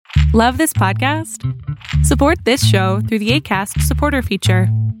Love this podcast? Support this show through the Acast supporter feature.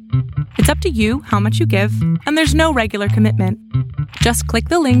 It's up to you how much you give, and there's no regular commitment. Just click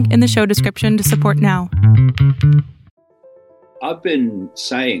the link in the show description to support now. I've been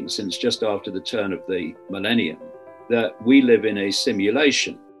saying since just after the turn of the millennium that we live in a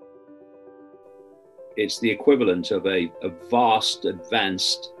simulation. It's the equivalent of a vast,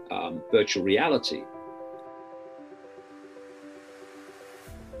 advanced virtual reality.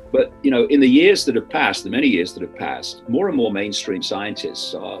 But, in the years that have passed, the many years that have passed, more and more mainstream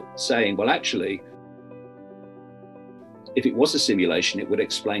scientists are saying, well, actually, if it was a simulation, it would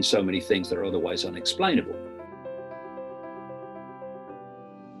explain so many things that are otherwise unexplainable.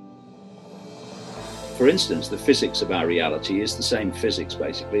 For instance, the physics of our reality is the same physics,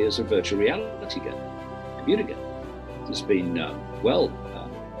 basically, as a virtual reality game, computer game. It's been well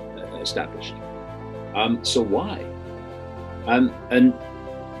established. So why? And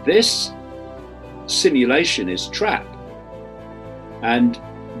this simulation is trap, and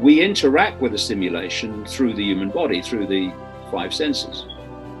we interact with the simulation through the human body, through the five senses.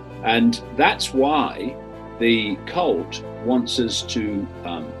 And that's why the cult wants us to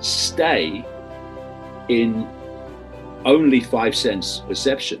stay in only five sense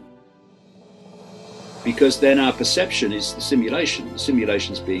perception, because then our perception is the simulation. The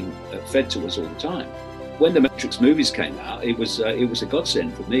simulation's being fed to us all the time. When the Matrix movies came out, it was a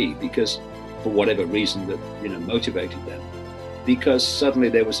godsend for me, because for whatever reason that motivated them, because suddenly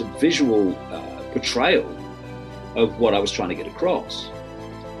there was a visual portrayal of what I was trying to get across.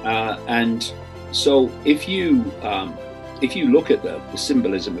 And so if you look at the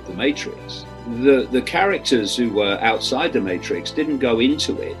symbolism of the Matrix, the characters who were outside the Matrix didn't go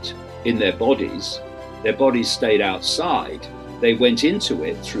into it in their bodies. Their bodies stayed outside. They went into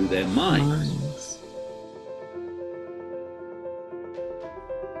it through their minds.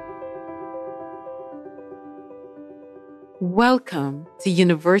 Welcome to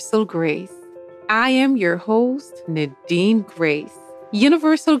Universal Grace. I am your host, Nadine Grace.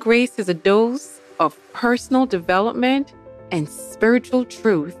 Universal Grace is a dose of personal development and spiritual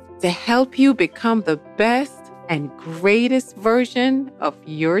truth to help you become the best and greatest version of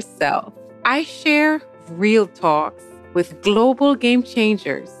yourself. I share real talks with global game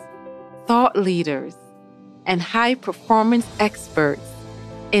changers, thought leaders, and high performance experts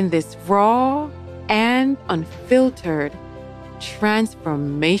in this raw and unfiltered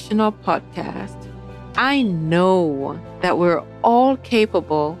transformational podcast. I know that we're all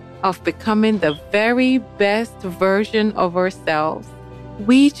capable of becoming the very best version of ourselves.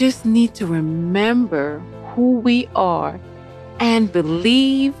 We just need to remember who we are and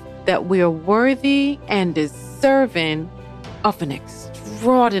believe that we are worthy and deserving of an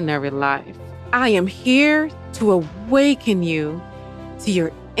extraordinary life. I am here to awaken you to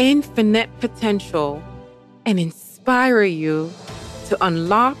your infinite potential and inspire you to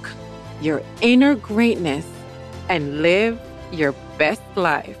unlock your inner greatness and live your best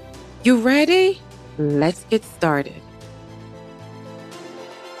life. You ready? Let's get started.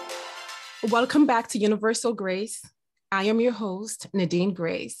 Welcome back to Universal Grace. I am your host, Nadine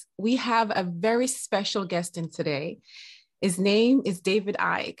Grace. We have a very special guest in today. His name is David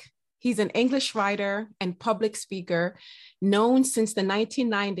Icke. He's an English writer and public speaker known since the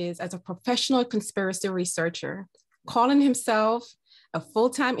 1990s as a professional conspiracy researcher, calling himself a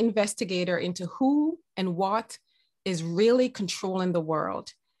full-time investigator into who and what is really controlling the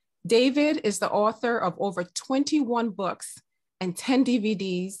world. David is the author of over 21 books and 10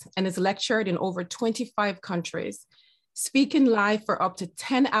 DVDs and has lectured in over 25 countries, speaking live for up to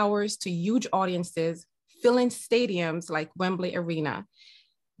 10 hours to huge audiences, filling stadiums like Wembley Arena.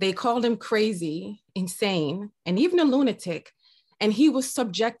 They called him crazy, insane, and even a lunatic, and he was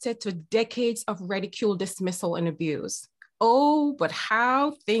subjected to decades of ridicule, dismissal, and abuse. Oh, but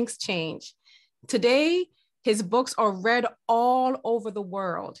how things change. Today, his books are read all over the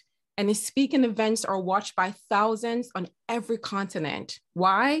world, and his speaking events are watched by thousands on every continent.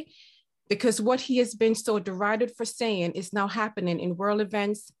 Why? Because what he has been so derided for saying is now happening in world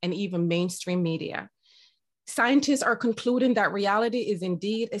events and even mainstream media. Scientists are concluding that reality is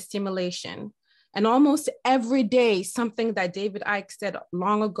indeed a simulation. And almost every day, something that David Icke said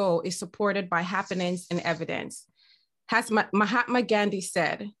long ago is supported by happenings and evidence. As Mahatma Gandhi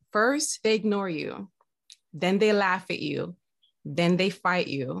said, first they ignore you, then they laugh at you, then they fight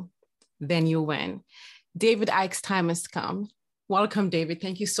you, then you win. David Icke's time has come. Welcome, David.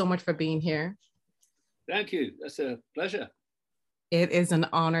 Thank you so much for being here. Thank you. That's a pleasure. It is an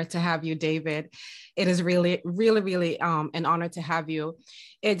honor to have you, David. It is really, really, really an honor to have you.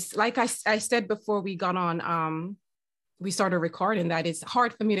 It's like I said before we got on, we started recording that it's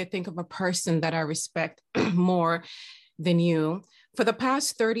hard for me to think of a person that I respect more than you. For the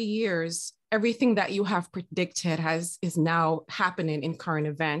past 30 years, everything that you have predicted is now happening in current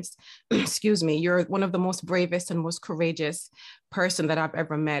events. Excuse me. You're one of the most bravest and most courageous person that I've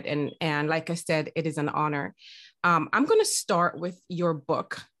ever met. And like I said, it is an honor. I'm going to start with your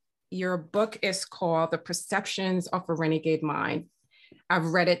book. Your book is called The Perceptions of a Renegade Mind. I've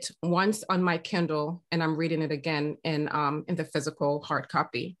read it once on my Kindle, and I'm reading it again in the physical hard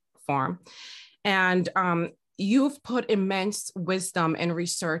copy form. And you've put immense wisdom and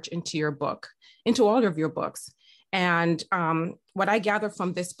research into your book, into all of your books. And what I gather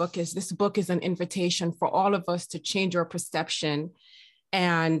from this book is an invitation for all of us to change our perception,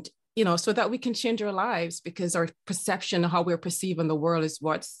 and so that we can change our lives, because our perception, how we're perceiving the world, is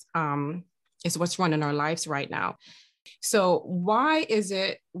what's running our lives right now. So why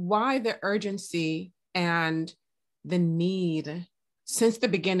the urgency and the need since the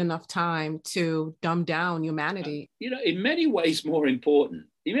beginning of time to dumb down humanity? In many ways more important,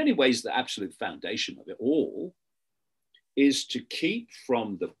 in many ways the absolute foundation of it all is to keep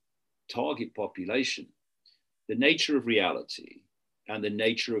from the target population the nature of reality and the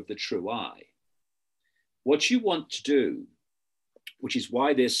nature of the true I. What you want to do, which is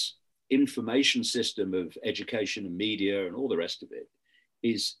why this information system of education and media and all the rest of it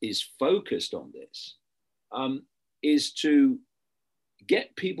is focused on this, is to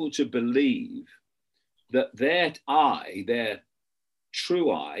get people to believe that their I, their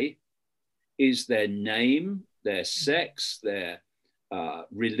true I, is their name, their sex, their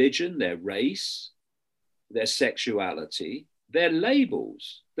religion, their race, their sexuality, their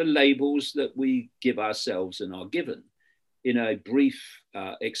labels, the labels that we give ourselves and are given in a brief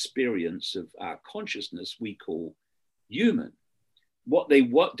experience of our consciousness we call human. What they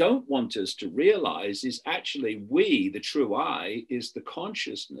don't want us to realize is actually we, the true I, is the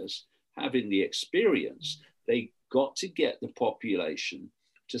consciousness having the experience. They got to get the population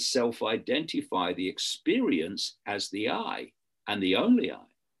to self-identify the experience as the I and the only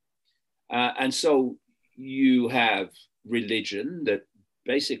I. And so you have religion that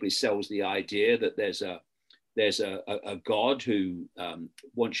basically sells the idea that there's a God who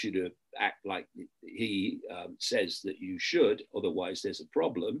wants you to act like he says that you should, otherwise there's a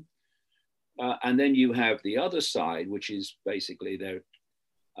problem. And then you have the other side, which is basically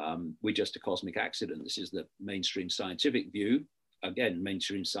we're just a cosmic accident. This is the mainstream scientific view. Again,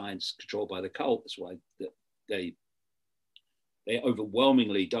 mainstream science controlled by the cult. That's why they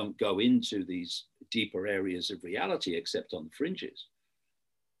overwhelmingly don't go into these deeper areas of reality except on the fringes.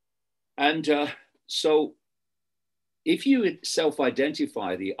 And so if you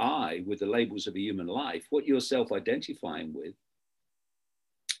self-identify the I with the labels of a human life, what you're self-identifying with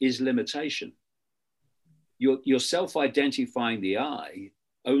is limitation. You're self-identifying the I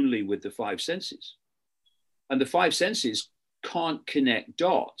only with the five senses. And the five senses can't connect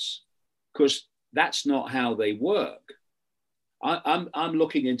dots because that's not how they work. I'm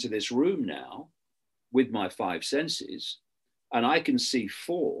looking into this room now with my five senses, and I can see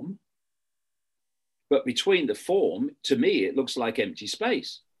form. But between the form, to me, it looks like empty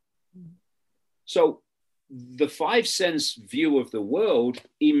space. So the five sense view of the world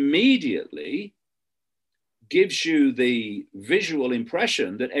immediately gives you the visual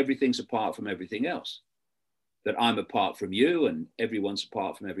impression that everything's apart from everything else, that I'm apart from you and everyone's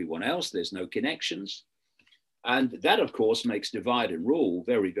apart from everyone else. There's no connections. And that, of course, makes divide and rule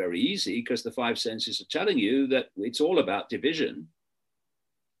very, very easy, because the five senses are telling you that it's all about division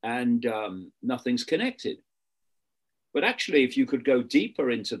and nothing's connected. But actually, if you could go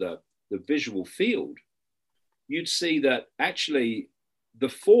deeper into the visual field, you'd see that actually the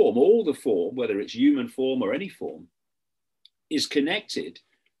form, all the form, whether it's human form or any form, is connected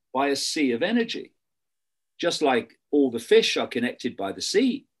by a sea of energy. Just like all the fish are connected by the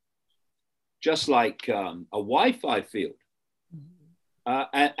sea, just like a Wi-Fi field,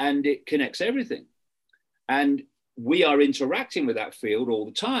 and it connects everything. And we are interacting with that field all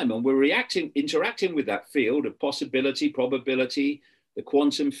the time, and we're interacting with that field of possibility, probability, the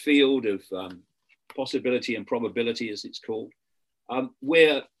quantum field of possibility and probability, as it's called.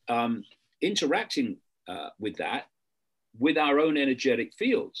 We're interacting with that with our own energetic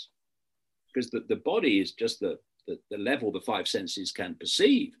fields, because the body is just the level the five senses can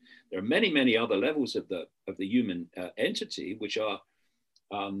perceive. There are many, many other levels of the human entity, which are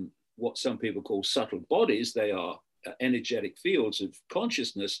what some people call subtle bodies. They are energetic fields of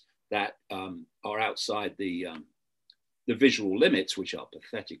consciousness that are outside the visual limits, which are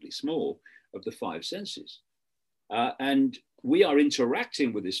pathetically small, of the five senses. And we are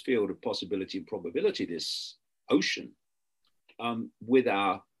interacting with this field of possibility and probability, this ocean with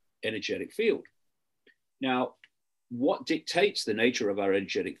our energetic field. Now, what dictates the nature of our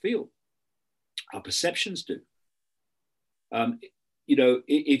energetic field? Our perceptions do.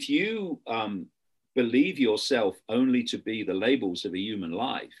 If you believe yourself only to be the labels of a human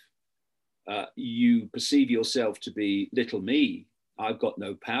life, you perceive yourself to be little me, I've got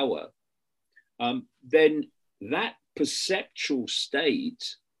no power, then that perceptual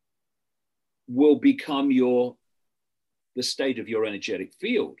state will become the state of your energetic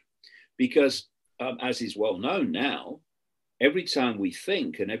field. Because as is well known now, every time we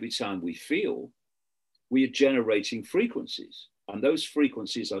think and every time we feel, we are generating frequencies. And those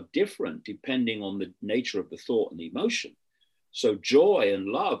frequencies are different depending on the nature of the thought and the emotion. So joy and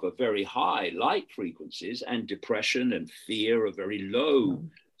love are very high light frequencies, and depression and fear are very low,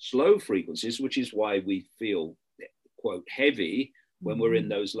 slow frequencies, which is why we feel, quote, heavy when we're in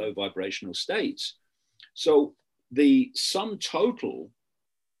those low vibrational states. So the sum total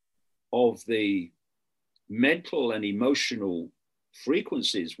of the mental and emotional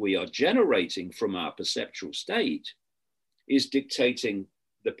frequencies we are generating from our perceptual state is dictating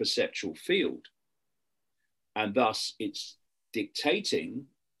the perceptual field. And thus it's dictating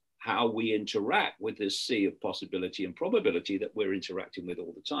how we interact with this sea of possibility and probability that we're interacting with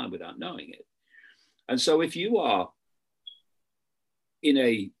all the time without knowing it. And so if you are in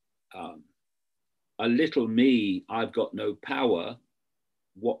a little me, I've got no power,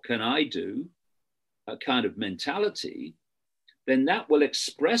 what can I do? A kind of mentality, then that will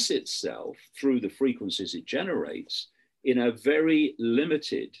express itself through the frequencies it generates in a very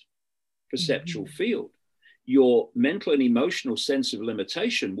limited perceptual field. Your mental and emotional sense of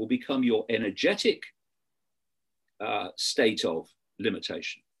limitation will become your energetic state of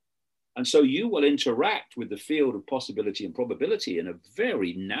limitation. And so you will interact with the field of possibility and probability in a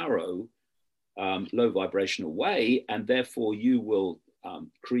very narrow, low vibrational way. And therefore you will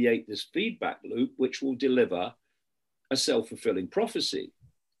create this feedback loop, which will deliver a self-fulfilling prophecy.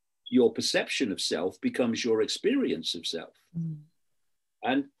 Your perception of self becomes your experience of self.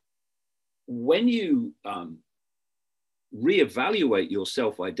 And when you reevaluate your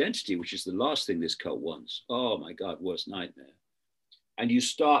self-identity, which is the last thing this cult wants, oh my God, worst nightmare. And you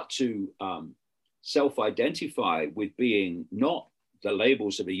start to self-identify with being not the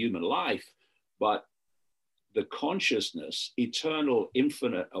labels of a human life, but the consciousness, eternal,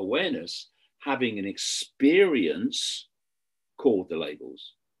 infinite awareness, having an experience called the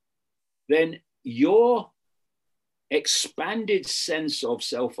labels, then your expanded sense of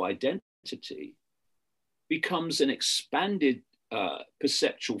self-identity becomes an expanded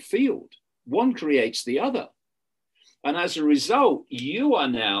perceptual field. One creates the other. And as a result, you are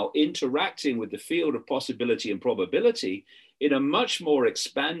now interacting with the field of possibility and probability in a much more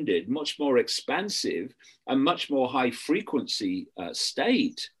expanded, much more expansive, and much more high frequency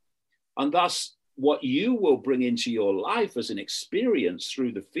state. And thus, what you will bring into your life as an experience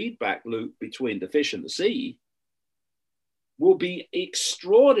through the feedback loop between the fish and the sea will be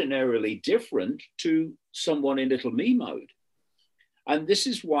extraordinarily different to someone in little me mode. And this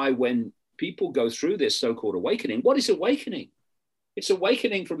is why when people go through this so-called awakening, what is awakening? It's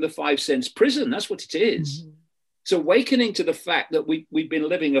awakening from the five sense prison. That's what it is. It's awakening to the fact that we've been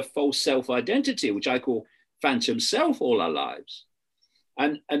living a false self-identity, which I call phantom self, all our lives.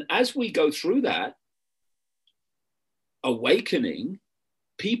 And as we go through that awakening,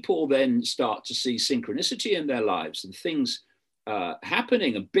 people then start to see synchronicity in their lives and things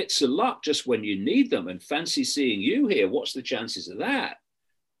happening and bits of luck just when you need them, and fancy seeing you here. What's the chances of that?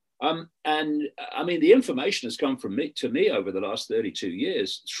 And I mean, the information has come from to me over the last 32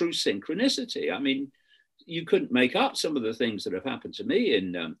 years through synchronicity. I mean, you couldn't make up some of the things that have happened to me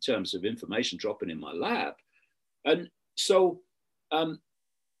in terms of information dropping in my lap. And so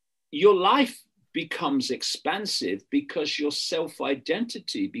your life becomes expansive because your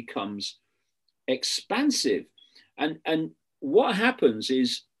self-identity becomes expansive. And what happens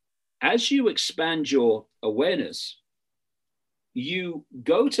is, as you expand your awareness, you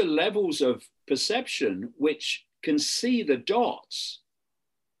go to levels of perception which can see the dots.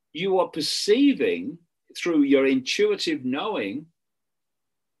 You are perceiving through your intuitive knowing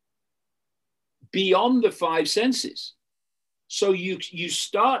beyond the five senses. So you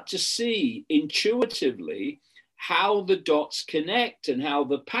start to see intuitively how the dots connect and how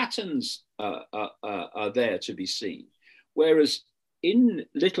the patterns are there to be seen. Whereas in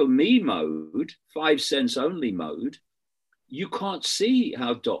little me mode, five sense only mode, you can't see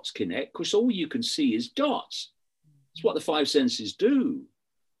how dots connect because all you can see is dots. It's what the five senses do.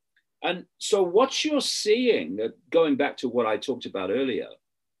 And so what you're seeing, going back to what I talked about earlier,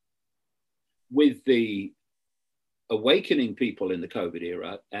 with the awakening people in the COVID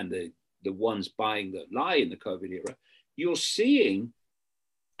era and the ones buying the lie in the COVID era, you're seeing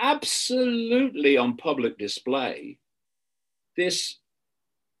absolutely on public display this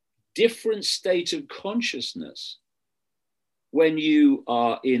different state of consciousness when you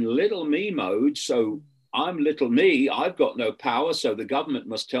are in little me mode. So I'm little me, I've got no power, so the government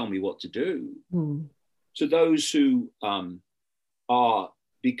must tell me what to do. To those who are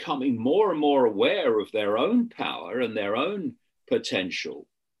becoming more and more aware of their own power and their own potential,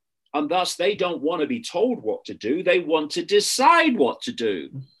 and thus they don't want to be told what to do, they want to decide what to do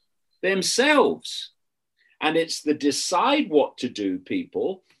themselves. And it's the decide what to do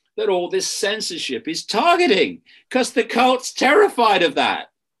people that all this censorship is targeting, because the cult's terrified of that.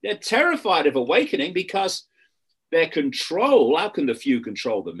 They're terrified of awakening because their control, how can the few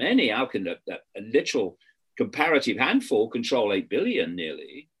control the many? How can a literal comparative handful control 8 billion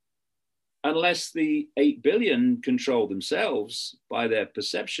nearly, unless the 8 billion control themselves by their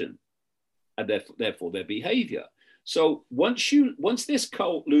perception and therefore their behavior? So once this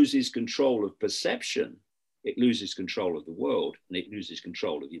cult loses control of perception, it loses control of the world and it loses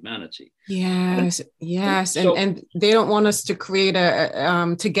control of humanity. Yes. And they don't want us to create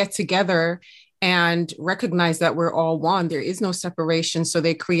to get together and recognize that we're all one. There is no separation. So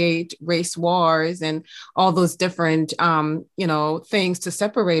they create race wars and all those different, things to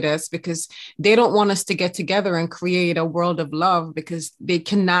separate us, because they don't want us to get together and create a world of love, because they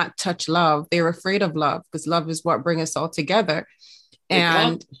cannot touch love. They're afraid of love, because love is what brings us all together.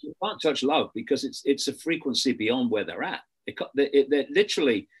 And you can't touch love because it's a frequency beyond where they're at. They're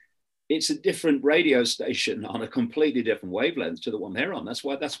literally, it's a different radio station on a completely different wavelength to the one they're on. That's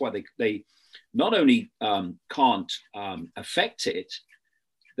why they not only can't affect it,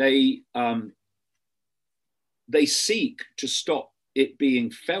 they seek to stop it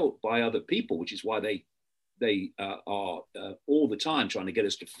being felt by other people, which is why they are all the time trying to get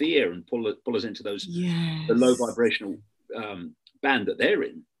us to fear and pull us into those the low vibrational band that they're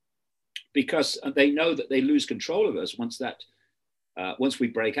in, because they know that they lose control of us once we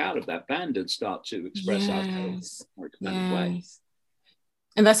break out of that band and start to express ourselves in a more expanded way.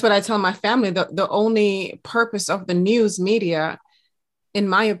 And that's what I tell my family. The only purpose of the news media, in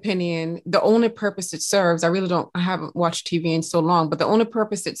my opinion, the only purpose it serves, I haven't watched TV in so long, but the only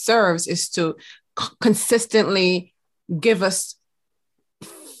purpose it serves is to consistently give us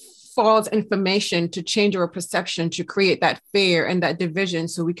false information to change our perception, to create that fear and that division,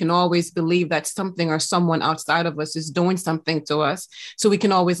 so we can always believe that something or someone outside of us is doing something to us, so we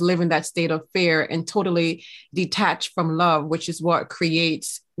can always live in that state of fear and totally detach from love, which is what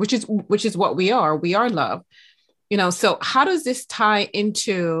we are love. So how does this tie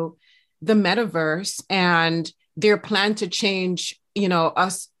into the metaverse and their plan to change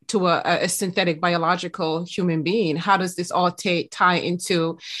us to a synthetic biological human being? How does this all tie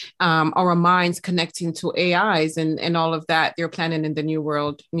into our minds connecting to AIs and all of that they're planning in the new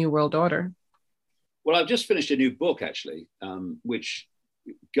world order? Well, I've just finished a new book, actually, which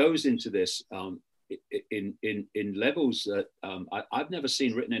goes into this in levels that I've never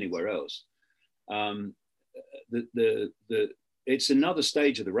seen written anywhere else. It's another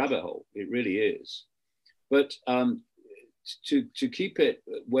stage of the rabbit hole. It really is. But to keep it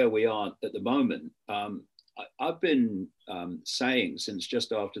where we are at the moment, I've been saying since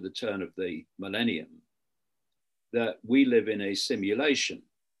just after the turn of the millennium that we live in a simulation.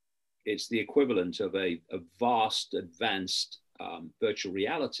 It's the equivalent of a vast, advanced virtual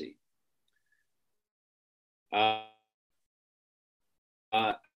reality. And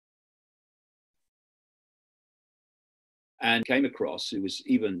came across, who was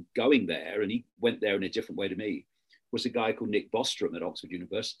even going there, and he went there in a different way to me, was a guy called Nick Bostrom at Oxford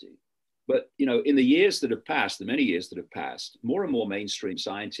University. But in the years that have passed, the many years that have passed, more and more mainstream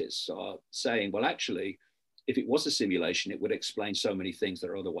scientists are saying, well, actually, if it was a simulation, it would explain so many things that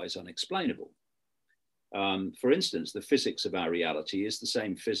are otherwise unexplainable. For instance, the physics of our reality is the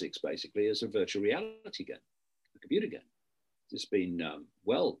same physics, basically, as a virtual reality game, a computer game. It's been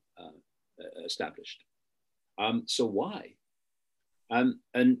well established. So why?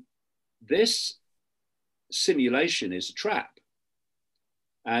 And this simulation is a trap.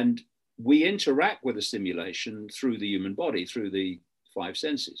 And we interact with a simulation through the human body, through the five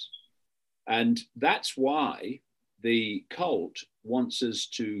senses. And that's why the cult wants us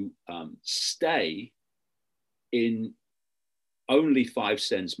to stay in only five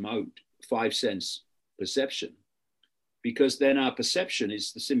sense mode, five sense perception, because then our perception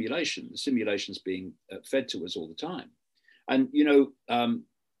is the simulation. The simulation's being fed to us all the time. And,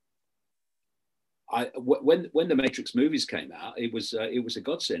 when the Matrix movies came out, it was a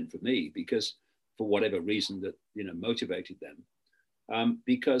godsend for me, because for whatever reason that, motivated them,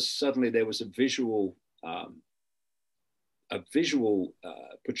 because suddenly there was a visual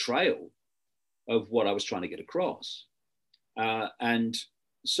portrayal of what I was trying to get across. And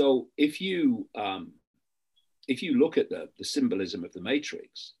so if you look at the symbolism of the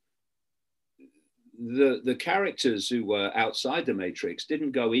Matrix, the characters who were outside the Matrix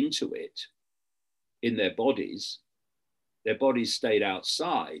didn't go into it in their bodies. Their bodies stayed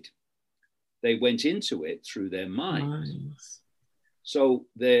outside. They went into it through their minds. So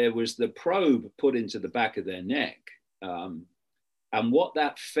there was the probe put into the back of their neck. And what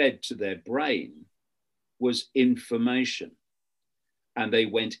that fed to their brain was information. And they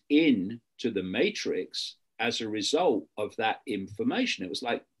went in to the Matrix as a result of that information. It was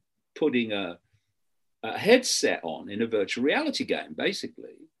like putting a headset on in a virtual reality game,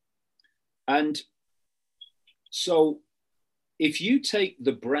 basically. And so if you take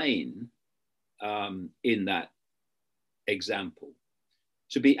the brain in that example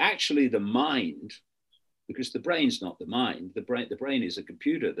to be actually the mind, because the brain's not the mind, the brain is a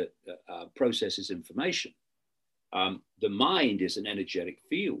computer that processes information. The mind is an energetic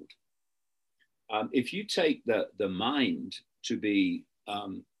field. If you take the mind to be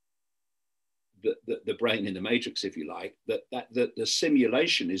the brain in the Matrix, if you like, that the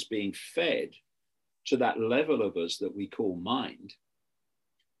simulation is being fed to that level of us that we call mind.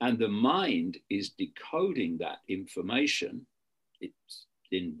 And the mind is decoding that information. It's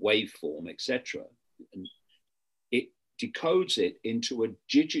in waveform, etc. And it decodes it into a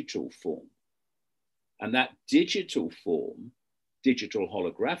digital form. And that digital form, digital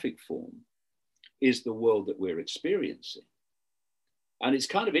holographic form, is the world that we're experiencing. And it's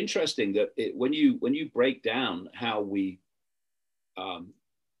kind of interesting that when you break down how we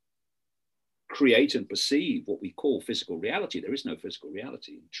create and perceive what we call physical reality, there is no physical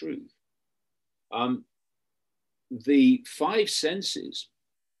reality in truth. The five senses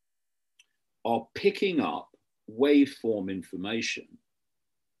are picking up waveform information.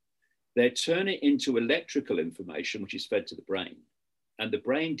 They turn it into electrical information, which is fed to the brain. And the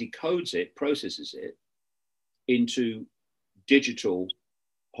brain decodes it, processes it into digital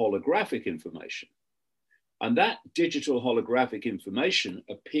holographic information. And that digital holographic information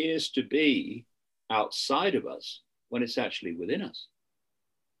appears to be outside of us when it's actually within us.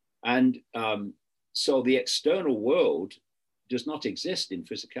 And so the external world does not exist in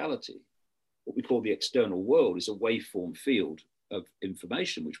physicality. What we call the external world is a waveform field of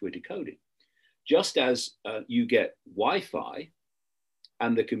information which we're decoding. Just as you get Wi-Fi,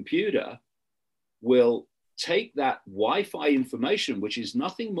 and the computer will take that Wi-Fi information, which is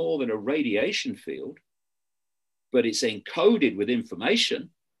nothing more than a radiation field, but it's encoded with information.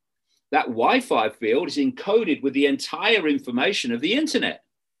 That Wi-Fi field is encoded with the entire information of the internet.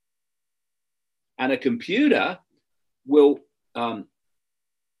 And a computer will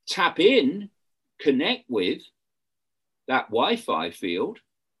tap in, connect with that Wi-Fi field,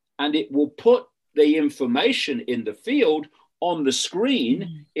 and it will put the information in the field on the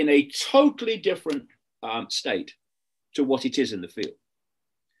screen in a totally different state to what it is in the field.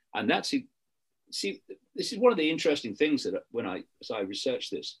 And that's, see, this is one of the interesting things that as I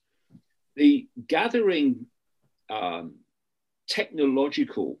research this, the gathering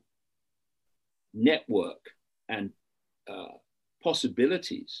technological network and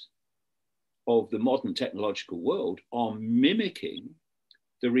possibilities of the modern technological world are mimicking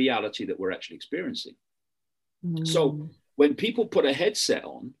the reality that we're actually experiencing. So when people put a headset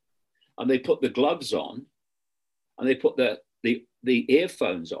on and they put the gloves on and they put the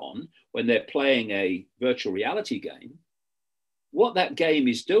earphones on when they're playing a virtual reality game, what that game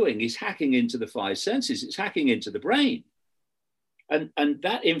is doing is hacking into the five senses. It's hacking into the brain. And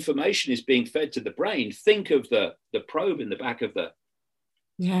that information is being fed to the brain. Think of the probe in the back of the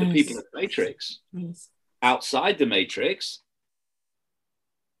people in the Matrix, outside the Matrix,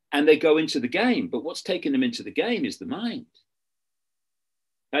 and they go into the game. But what's taking them into the game is the mind.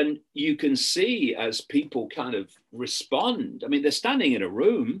 And you can see as people kind of respond, I mean, they're standing in a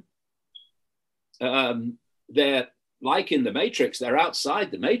room. They're like in the Matrix, they're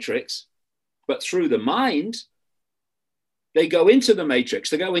outside the Matrix, but through the mind, they go into the Matrix,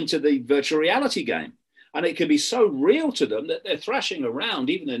 they go into the virtual reality game. And it can be so real to them that they're thrashing around,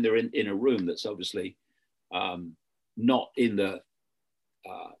 even when they're in a room that's obviously not in the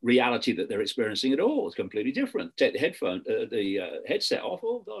reality that they're experiencing at all. It's completely different. Take the headset off,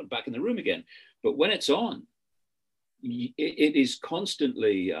 oh God, back in the room again. But when it's on, it is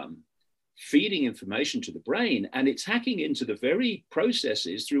constantly feeding information to the brain, and it's hacking into the very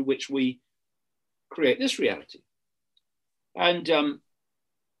processes through which we create this reality. And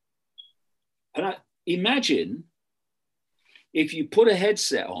And imagine if you put a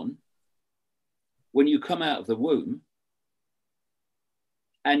headset on when you come out of the womb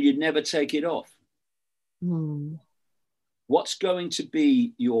and you'd never take it off. What's going to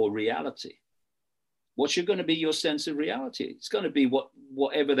be your reality? What's going to be your sense of reality? It's going to be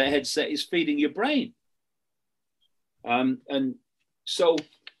whatever the headset is feeding your brain. And so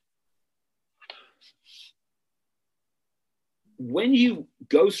when you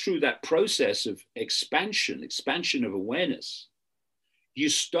go through that process of expansion of awareness, you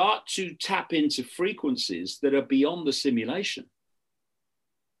start to tap into frequencies that are beyond the simulation.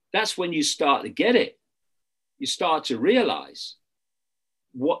 That's when you start to get it. You start to realize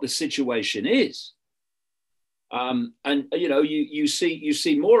what the situation is. And you know, you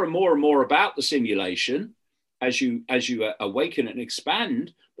see more and more and more about the simulation as you awaken and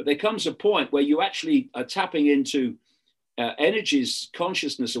expand. But there comes a point where you actually are tapping into energies,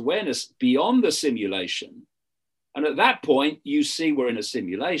 consciousness, awareness beyond the simulation. And at that point, you see we're in a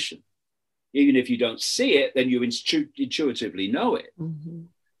simulation. Even if you don't see it, then you intuitively know it. Mm-hmm.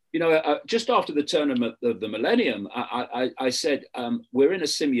 You know, just after the turn of the millennium, I said, we're in a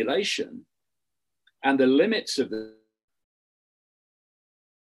simulation, and the limits of the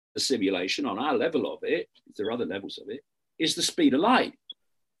simulation on our level of it, if there are other levels of it, is the speed of light.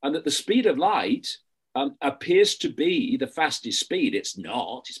 And that the speed of light appears to be the fastest speed. It's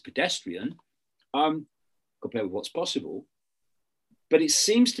not, it's pedestrian compared with what's possible. But it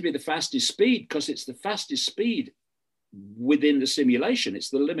seems to be the fastest speed because it's the fastest speed within the simulation. It's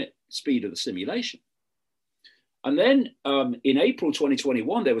the limit speed of the simulation. And then in April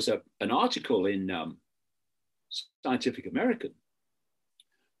 2021, there was an article in Scientific American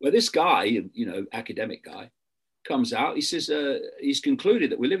where this guy, you know, academic guy, comes out. He says he's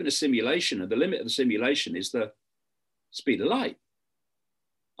concluded that we live in a simulation and the limit of the simulation is the speed of light.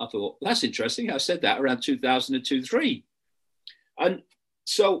 I thought, that's interesting. I said that around 2002-3. And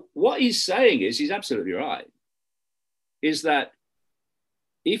so what he's saying is, he's absolutely right, is that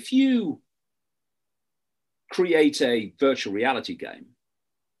if you create a virtual reality game,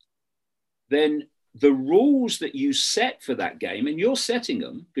 then the rules that you set for that game, and you're setting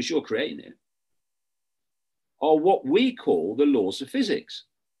them because you're creating it, are what we call the laws of physics.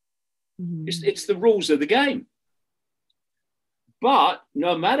 Mm-hmm. It's the rules of the game. But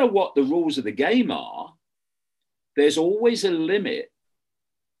no matter what the rules of the game are, there's always a limit.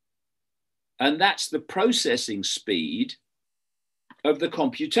 And that's the processing speed of the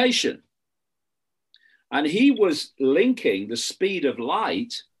computation. And he was linking the speed of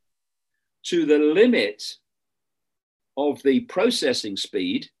light to the limit of the processing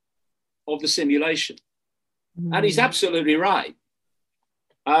speed of the simulation. Mm. And he's absolutely right.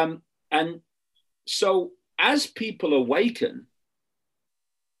 And so as people awaken,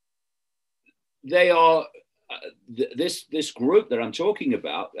 they are, this group that I'm talking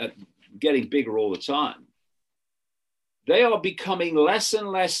about, getting bigger all the time, they are becoming less and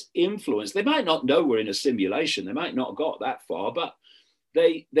less influenced. They might not know we're in a simulation. They might not have got that far, but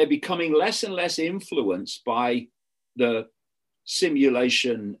they're becoming less and less influenced by the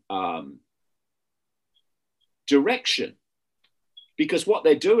simulation direction. Because what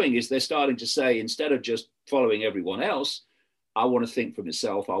they're doing is they're starting to say, instead of just following everyone else, I want to think for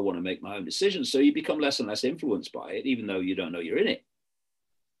myself. I want to make my own decisions. So you become less and less influenced by it, even though you don't know you're in it.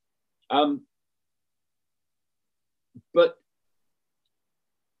 But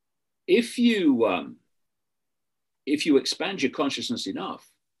if you expand your consciousness enough,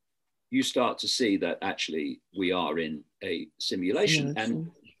 you start to see that actually we are in a simulation.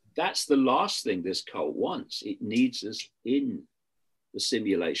 And that's the last thing this cult wants. It needs us in the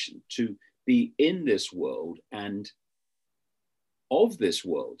simulation, to be in this world and of this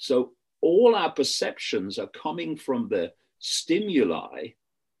world. So all our perceptions are coming from the stimuli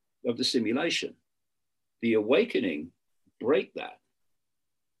of the simulation. The awakening break that.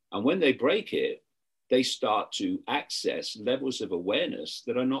 And when they break it, they start to access levels of awareness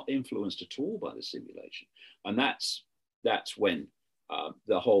that are not influenced at all by the simulation. And that's when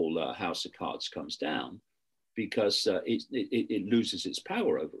the whole house of cards comes down, because it loses its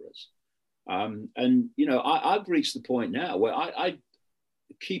power over us. And, you know, I've reached the point now where I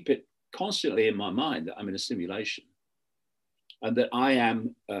keep it constantly in my mind that I'm in a simulation and that I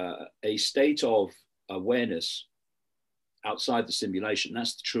am a state of awareness outside the simulation.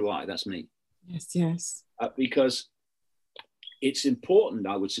 That's the true I, that's me. Yes, yes. Because it's important,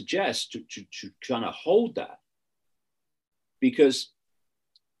 I would suggest, to kind of hold that, because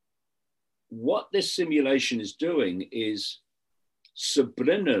what this simulation is doing is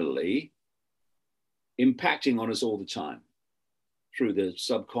subliminally impacting on us all the time. through the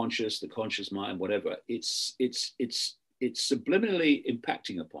subconscious, the conscious mind, whatever, it's subliminally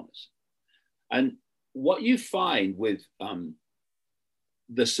impacting upon us. And what you find with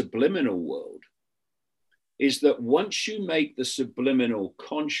the subliminal world is that once you make the subliminal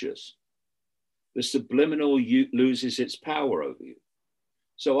conscious, the subliminal loses its power over you.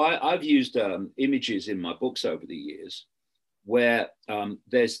 So I've used images in my books over the years where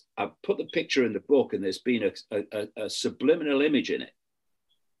I've put the picture in the book and there's been a subliminal image in it,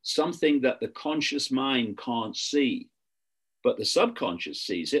 something that the conscious mind can't see, but the subconscious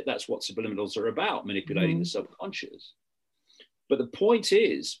sees it. That's what subliminals are about, manipulating the subconscious. But the point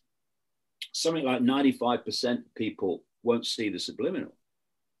is, something like 95% of people won't see the subliminal.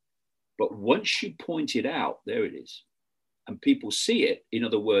 But once you point it out, there it is. And people see it. In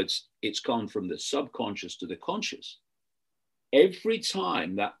other words, it's gone from the subconscious to the conscious. Every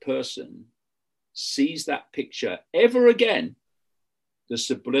time that person sees that picture ever again, the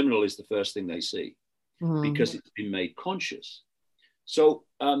subliminal is the first thing they see because it's been made conscious. So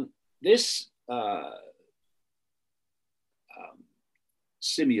this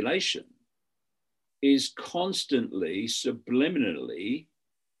simulation is constantly subliminally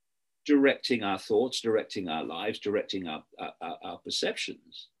directing our thoughts, directing our lives, directing our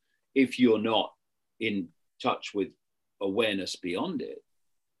perceptions, if you're not in touch with awareness beyond it.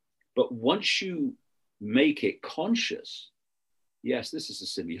 But once you make it conscious, yes, this is a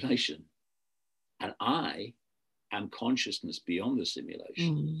simulation, and I am consciousness beyond the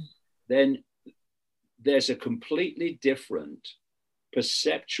simulation, then there's a completely different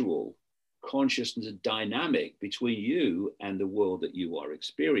perceptual consciousness dynamic between you and the world that you are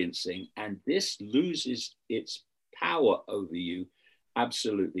experiencing. And this loses its power over you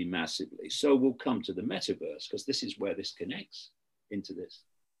absolutely massively. So we'll come to the metaverse, because this is where this connects into this.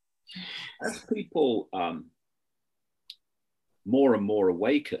 As people more and more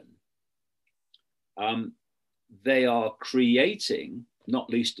awaken, they are creating,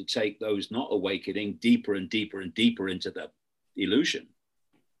 not least to take those not awakening deeper and deeper and deeper into the illusion.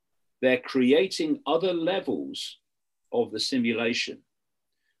 They're creating other levels of the simulation,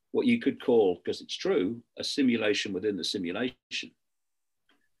 what you could call, because it's true, a simulation within the simulation.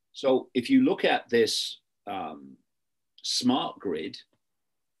 So if you look at this smart grid,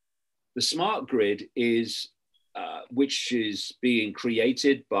 the smart grid is, which is being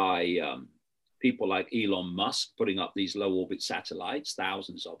created by people like Elon Musk, putting up these low orbit satellites,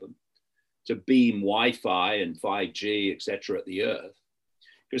 thousands of them, to beam Wi-Fi and 5G, et cetera, at the Earth.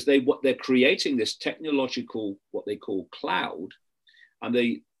 Because they're creating this technological, what they call cloud. And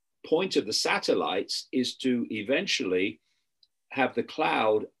the point of the satellites is to eventually have the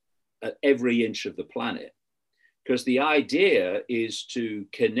cloud at every inch of the planet. Because the idea is to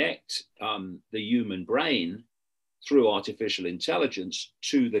connect the human brain through artificial intelligence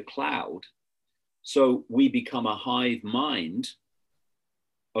to the cloud. So we become a hive mind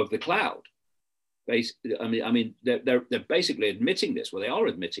of the cloud. I mean, they're basically admitting this. Well, they are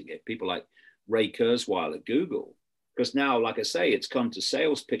admitting it. People like Ray Kurzweil at Google, because now, like I say, it's come to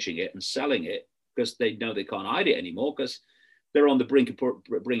sales pitching it and selling it, because they know they can't hide it anymore, because they're on the brink of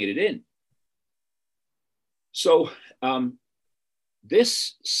bringing it in. So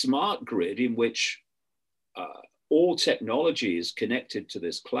this smart grid, in which all technology is connected to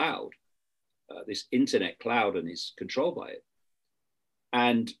this cloud, this internet cloud, and is controlled by it,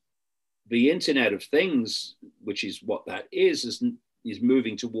 and the Internet of Things, which is what that is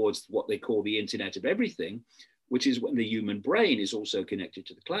moving towards what they call the Internet of Everything, which is when the human brain is also connected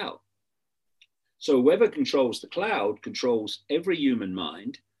to the cloud. So whoever controls the cloud controls every human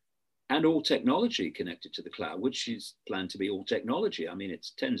mind and all technology connected to the cloud, which is planned to be all technology. I mean,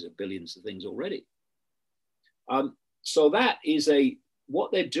 it's tens of billions of things already. So that is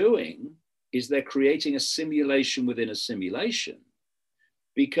what they're doing is they're creating a simulation within a simulation,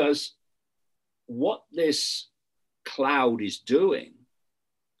 because what this cloud is doing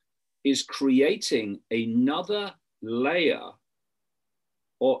is creating another layer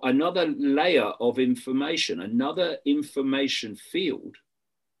of information, another information field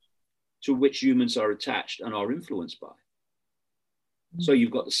to which humans are attached and are influenced by. So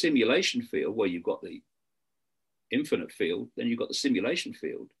you've got the simulation field where you've got the infinite field, then you've got the simulation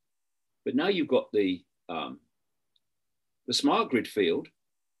field, but now you've got the smart grid field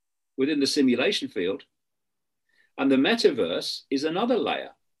within the simulation field, and the metaverse is another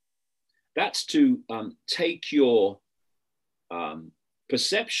layer. That's to take your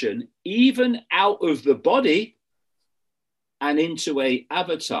perception even out of the body and into a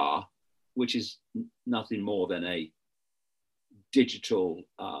avatar, which is nothing more than a digital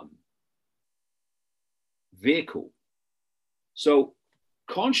vehicle. So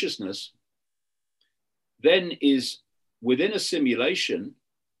consciousness then is within a simulation,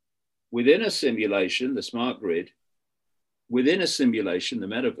 the smart grid, within a simulation, the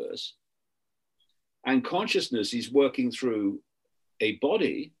metaverse, and consciousness is working through a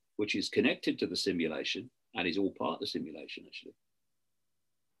body which is connected to the simulation and is all part of the simulation, actually.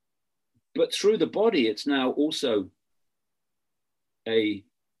 But through the body, it's now also a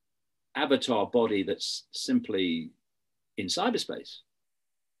avatar body that's simply in cyberspace.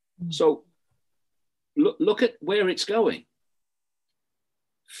 So look at where it's going.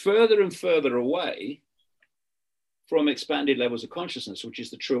 Further and further away from expanded levels of consciousness, which is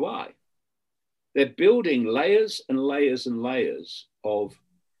the true I. They're building layers and layers and layers of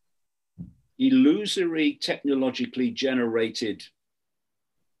illusory, technologically generated,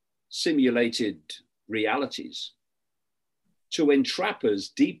 simulated realities to entrap us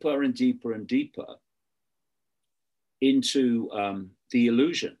deeper and deeper and deeper into the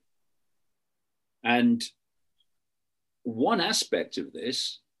illusion. And one aspect of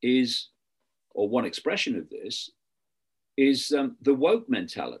this is, or one expression of this, is the woke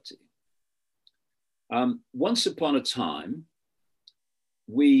mentality. Once upon a time,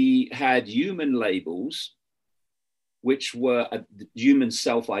 we had human labels, which were human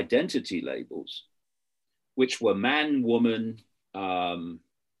self-identity labels, which were man, woman,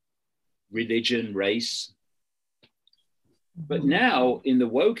 religion, race. But now in the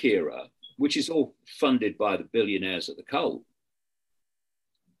woke era, which is all funded by the billionaires of the cult,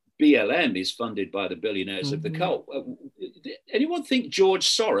 BLM is funded by the billionaires of the cult. Anyone think George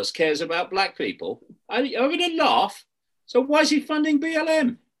Soros cares about black people? I'm going to laugh. So why is he funding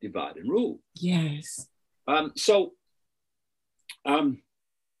BLM? Divide and rule. Yes.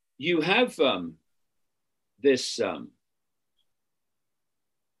 You have this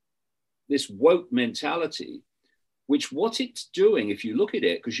woke mentality, which what it's doing, if you look at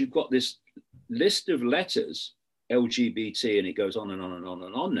it, because you've got this list of letters, LGBT, and it goes on and on and on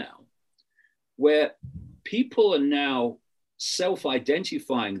and on now, where people are now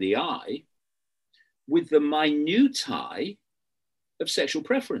self-identifying the I with the minute I of sexual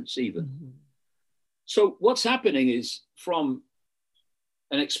preference even. So what's happening is, from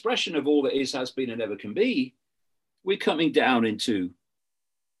an expression of all that is, has been, and never can be, we're coming down into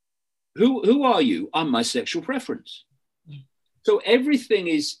who are you? I'm my sexual preference. So everything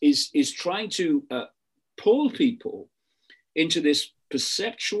is trying to pull people into this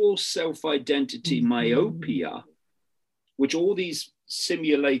perceptual self-identity myopia, which all these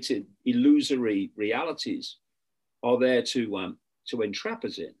simulated illusory realities are there to entrap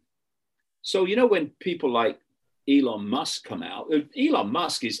us in. So, you know, when people like Elon Musk come out, Elon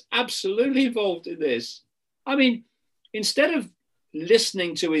Musk is absolutely involved in this. I mean, instead of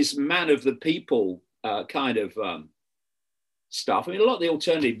listening to his man of the people kind of stuff, I mean, a lot of the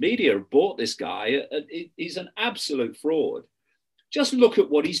alternative media have bought this guy. He's an absolute fraud. Just look at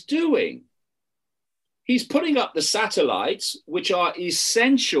what he's doing. He's putting up the satellites, which are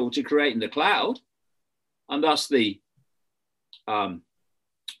essential to creating the cloud, and thus the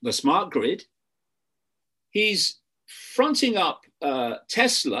smart grid. He's fronting up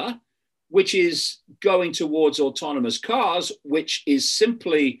Tesla, which is going towards autonomous cars, which is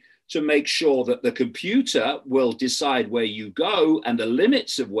simply to make sure that the computer will decide where you go and the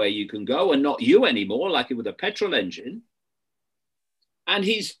limits of where you can go, and not you anymore, like with a petrol engine. And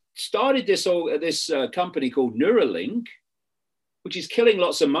he's started this company called Neuralink, which is killing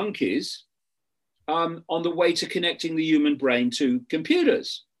lots of monkeys on the way to connecting the human brain to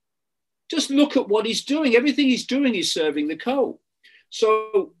computers. Just look at what he's doing. Everything he's doing is serving the cult.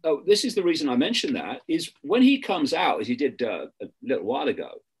 So this is the reason I mentioned that, is when he comes out, as he did a little while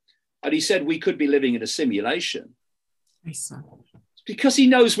ago, and he said we could be living in a simulation. It's because he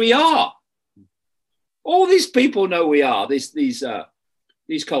knows we are. All these people know we are, these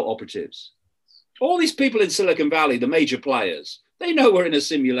cult operatives. All these people in Silicon Valley, the major players, they know we're in a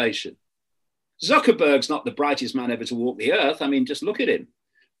simulation. Zuckerberg's not the brightest man ever to walk the earth. I mean, just look at him.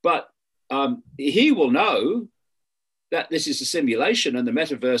 But he will know that this is a simulation, and the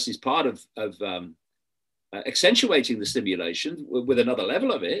metaverse is part of accentuating the simulation with another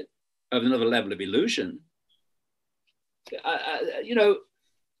level of it, of another level of illusion. You know,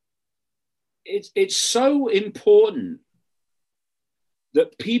 it's so important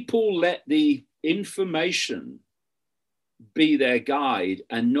that people let the information be their guide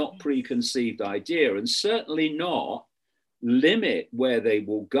and not preconceived idea, and certainly not limit where they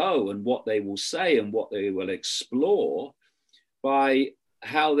will go and what they will say and what they will explore by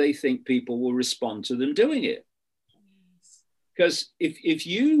how they think people will respond to them doing it. Because if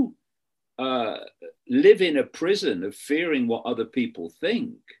you live in a prison of fearing what other people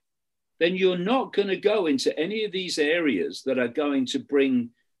think, then you're not going to go into any of these areas that are going to bring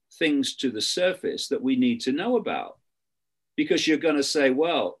things to the surface that we need to know about. Because you're going to say,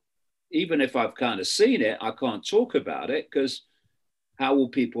 well, even if I've kind of seen it, I can't talk about it because how will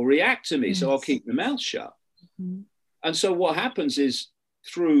people react to me? Yes. So I'll keep my mouth shut. Mm-hmm. And so what happens is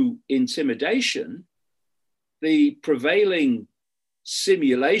through intimidation, the prevailing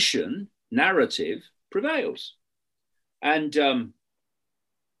simulation narrative prevails. And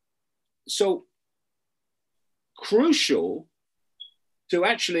so crucial to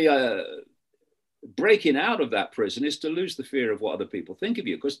actually breaking out of that prison is to lose the fear of what other people think of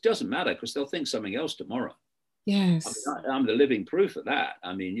you, because it doesn't matter, because they'll think something else tomorrow. Yes. I mean, I'm the living proof of that.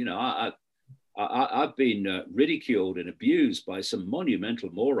 I mean, you know, I've been ridiculed and abused by some monumental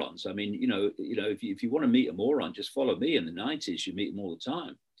morons. I mean, you know, if you want to meet a moron, just follow me. In the 90s, you meet them all the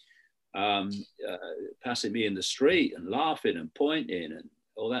time, passing me in the street and laughing and pointing and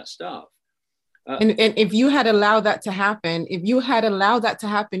all that stuff. And if you had allowed that to happen, you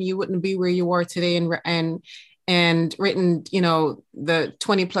wouldn't be where you are today and written, you know, the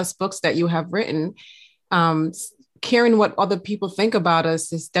 20 plus books that you have written. Caring what other people think about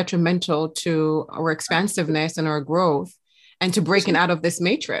us is detrimental to our expansiveness and our growth and to breaking out of this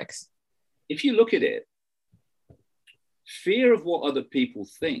matrix. If you look at it, fear of what other people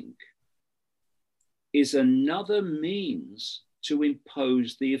think is another means to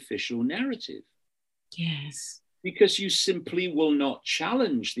impose the official narrative. Yes. Because you simply will not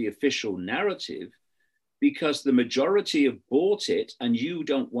challenge the official narrative because the majority have bought it and you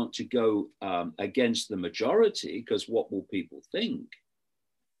don't want to go against the majority, because what will people think?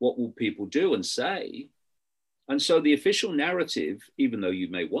 What will people do and say? And so the official narrative, even though you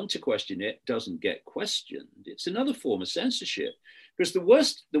may want to question it, doesn't get questioned. It's another form of censorship, because the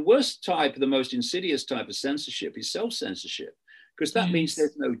worst type, the most insidious type of censorship is self-censorship, because that means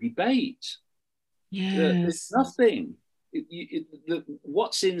there's no debate. Yes. There's nothing.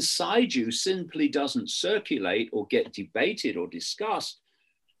 What's inside you simply doesn't circulate or get debated or discussed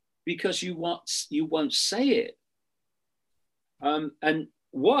because you won't say it. And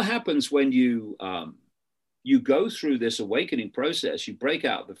what happens when you go through this awakening process, you break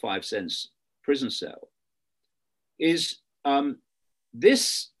out the 5 sense prison cell, is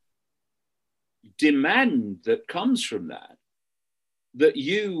this demand that comes from that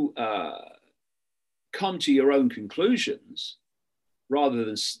you come to your own conclusions rather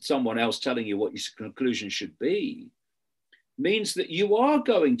than someone else telling you what your conclusion should be, means that you are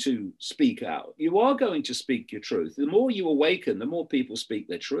going to speak out. You are going to speak your truth. The more you awaken, the more people speak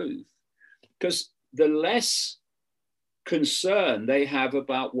their truth, because the less concern they have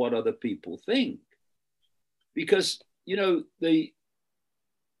about what other people think. Because, you know, the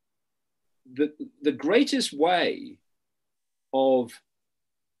greatest way of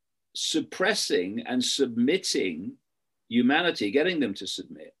suppressing and submitting humanity, getting them to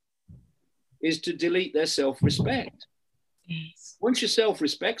submit, is to delete their self-respect. Yes. Once your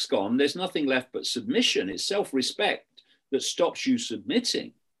self-respect's gone, there's nothing left but submission. It's self-respect that stops you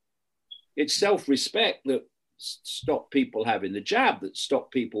submitting. It's self-respect that stopped people having the jab, that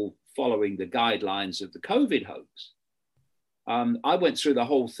stopped people following the guidelines of the COVID hoax. I went through the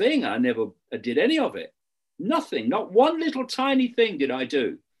whole thing. I never did any of it. Nothing, not one little tiny thing did I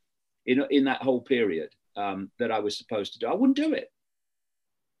do in that whole period that I was supposed to do. I wouldn't do it.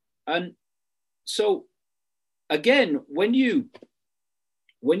 And so again, when you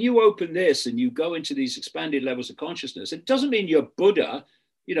open this and you go into these expanded levels of consciousness, it doesn't mean you're Buddha,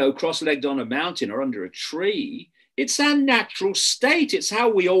 you know, cross-legged on a mountain or under a tree. It's our natural state. It's how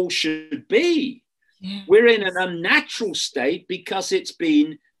we all should be. Yes. We're in an unnatural state because it's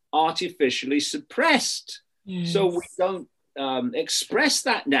been artificially suppressed. Yes. So we don't express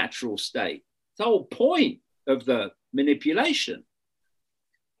that natural state. It's the whole point of the manipulation.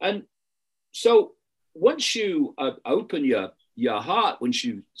 And so once you open your heart, once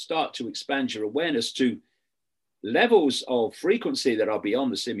you start to expand your awareness to levels of frequency that are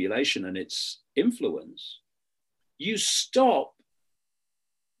beyond the simulation and its influence, you stop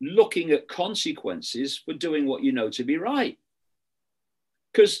looking at consequences for doing what you know to be right.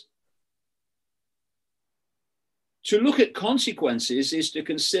 Because to look at consequences is to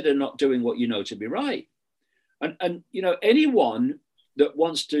consider not doing what you know to be right. And you know, anyone that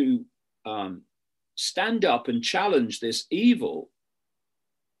wants to stand up and challenge this evil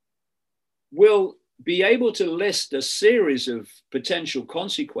will be able to list a series of potential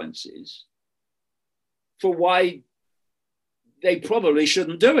consequences for why they probably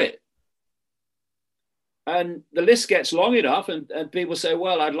shouldn't do it. And the list gets long enough, and people say,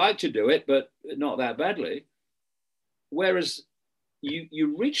 well, I'd like to do it, but not that badly. Whereas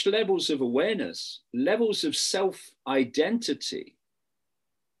you reach levels of awareness, levels of self-identity,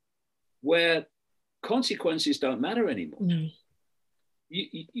 where consequences don't matter anymore.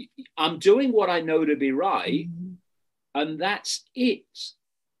 I'm doing what I know to be right, and that's it.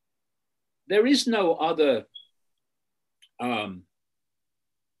 There is no other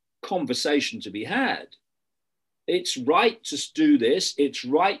conversation to be had. It's right to do this. It's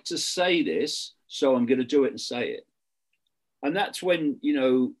right to say this. So I'm going to do it and say it. And that's when,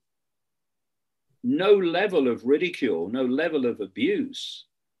 no level of ridicule, no level of abuse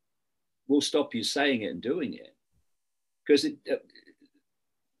will stop you saying it and doing it. Because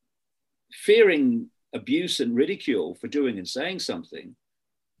fearing abuse and ridicule for doing and saying something,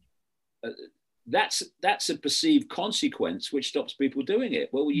 that's a perceived consequence which stops people doing it.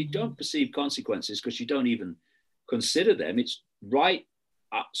 Well, you don't perceive consequences because you don't even consider them. It's right,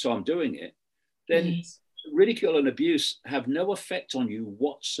 so I'm doing it. Then ridicule and abuse have no effect on you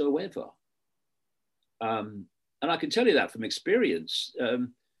whatsoever. And I can tell you that from experience.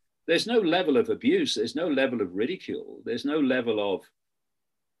 There's no level of abuse. There's no level of ridicule. There's no level of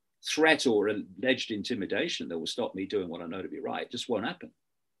threat or alleged intimidation that will stop me doing what I know to be right. It just won't happen.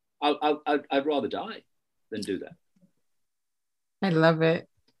 I'd rather die than do that. I love it.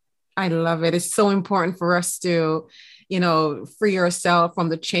 I love it. It's so important for us to, free ourselves from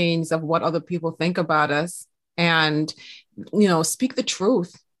the chains of what other people think about us and, speak the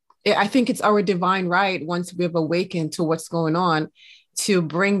truth. I think it's our divine right, once we've awakened to what's going on, to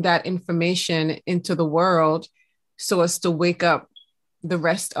bring that information into the world so as to wake up the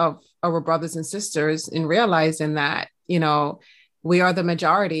rest of our brothers and sisters in realizing that, we are the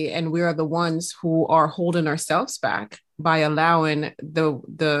majority and we are the ones who are holding ourselves back by allowing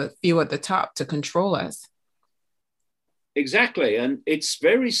the few at the top to control us. Exactly. And it's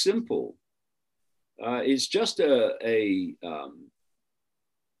very simple. It's just a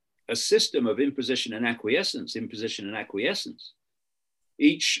system of imposition and acquiescence.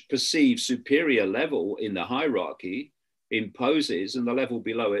 Each perceived superior level in the hierarchy imposes, and the level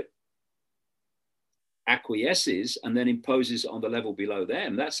below it acquiesces and then imposes on the level below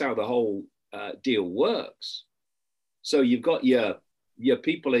them. That's how the whole deal works. So you've got your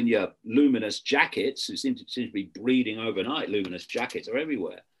people in your luminous jackets who seem to be breeding overnight. Luminous jackets are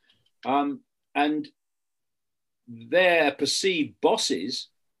everywhere. And their perceived bosses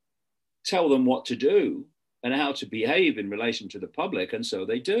tell them what to do and how to behave in relation to the public, and so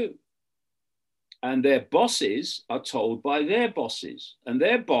they do. And their bosses are told by their bosses, and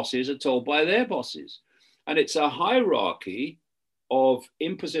their bosses are told by their bosses. And it's a hierarchy of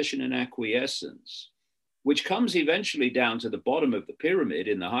imposition and acquiescence, which comes eventually down to the bottom of the pyramid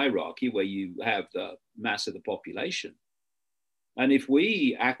in the hierarchy, where you have the mass of the population. And if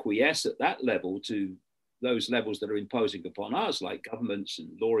we acquiesce at that level to those levels that are imposing upon us, like governments and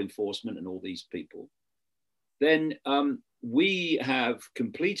law enforcement and all these people, then we have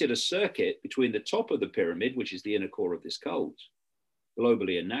completed a circuit between the top of the pyramid, which is the inner core of this cult,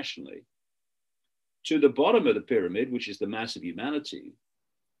 globally and nationally, to the bottom of the pyramid, which is the mass of humanity.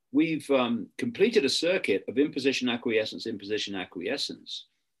 We've completed a circuit of imposition, acquiescence,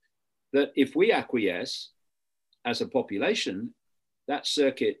 that if we acquiesce as a population, that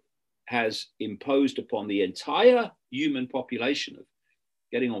circuit has imposed upon the entire human population of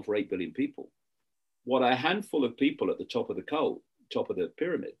getting on for 8 billion people what a handful of people at the top of the cult, top of the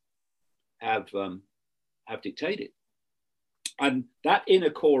pyramid, have dictated. And that inner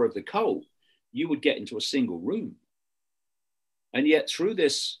core of the cult, you would get into a single room. And yet through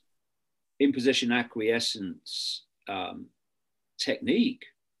this imposition acquiescence technique,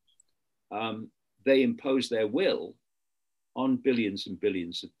 they impose their will on billions and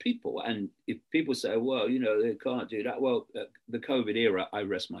billions of people. And if people say, well, they can't do that, well, the COVID era, I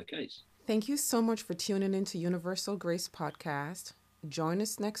rest my case. Thank you so much for tuning into Universal Grace Podcast. Join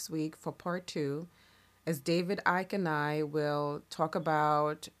us next week for part 2, as David Icke and I will talk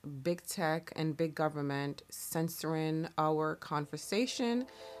about big tech and big government censoring our conversation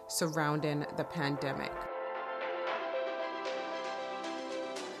surrounding the pandemic.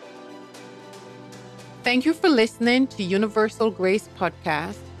 Thank you for listening to Universal Grace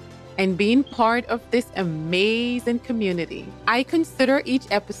Podcast and being part of this amazing community. I consider each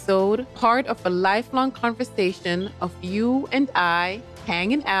episode part of a lifelong conversation of you and I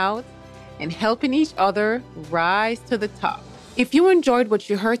hanging out and helping each other rise to the top. If you enjoyed what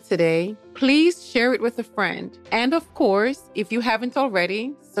you heard today, please share it with a friend. And of course, if you haven't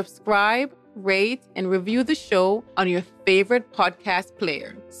already, subscribe, rate, and review the show on your favorite podcast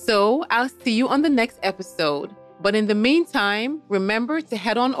player. So I'll see you on the next episode. But in the meantime, remember to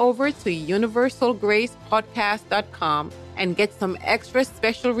head on over to universalgracepodcast.com and get some extra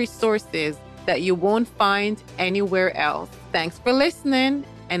special resources that you won't find anywhere else. Thanks for listening,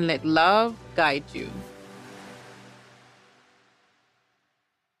 and let love guide you.